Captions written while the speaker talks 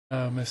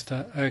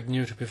Mr.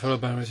 Agnew to be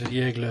followed by Mr.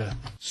 Jägler.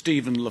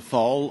 Stephen Le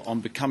Foll on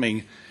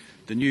becoming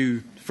the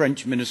new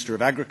French Minister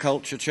of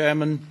Agriculture,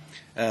 Chairman.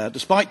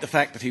 Despite the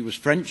fact that he was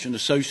French and a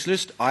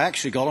socialist, I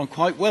actually got on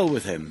quite well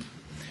with him.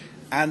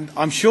 And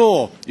I'm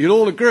sure you'll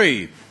all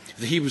agree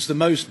that he was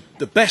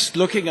the best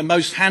looking and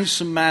most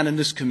handsome man in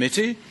this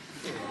committee,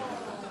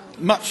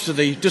 much to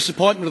the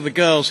disappointment of the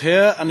girls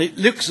here, and it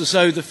looks as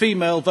though the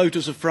female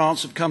voters of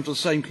France have come to the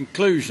same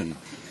conclusion.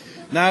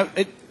 Now,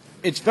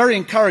 it's very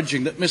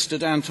encouraging that Mr.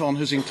 Danton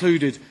has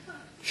included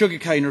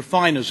sugarcane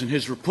refiners in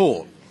his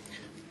report.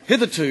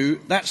 Hitherto,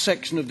 that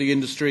section of the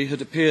industry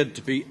had appeared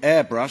to be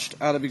airbrushed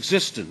out of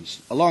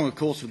existence, along, of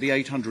course, with the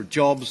 800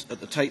 jobs at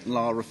the Tate &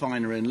 Lyle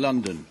refinery in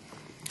London.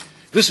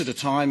 This at a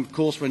time, of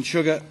course, when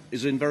sugar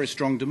is in very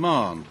strong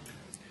demand.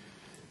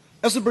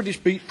 As the British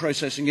beet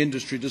processing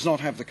industry does not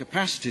have the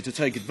capacity to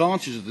take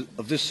advantage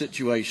of this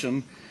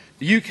situation,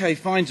 the UK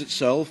finds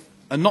itself,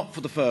 and not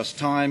for the first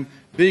time,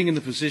 being in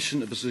the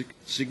position of a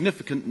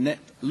significant net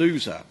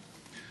loser.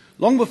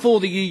 Long before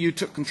the EU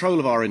took control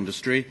of our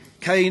industry,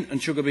 cane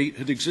and sugar beet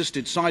had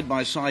existed side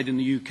by side in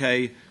the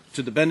UK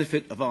to the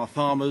benefit of our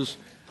farmers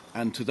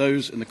and to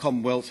those in the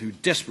Commonwealth who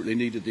desperately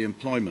needed the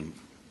employment.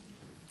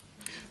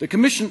 The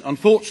Commission,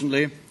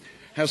 unfortunately,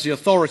 has the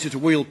authority to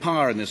wield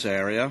power in this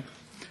area.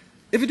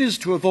 If it is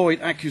to avoid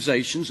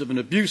accusations of an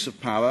abuse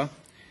of power,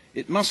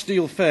 it must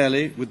deal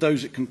fairly with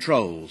those it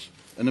controls.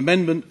 And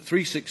Amendment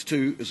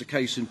 362 is a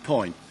case in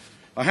point.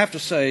 I have to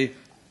say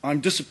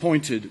I'm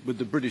disappointed with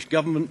the British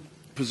government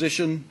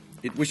position.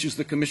 It wishes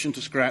the Commission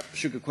to scrap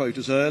sugar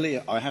quotas early.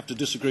 I have to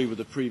disagree with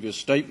the previous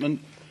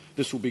statement.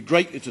 This will be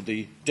greatly to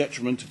the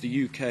detriment of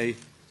the UK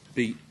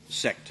beet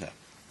sector.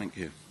 Thank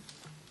you.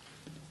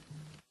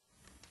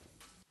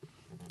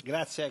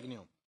 Grazie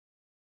Agnew.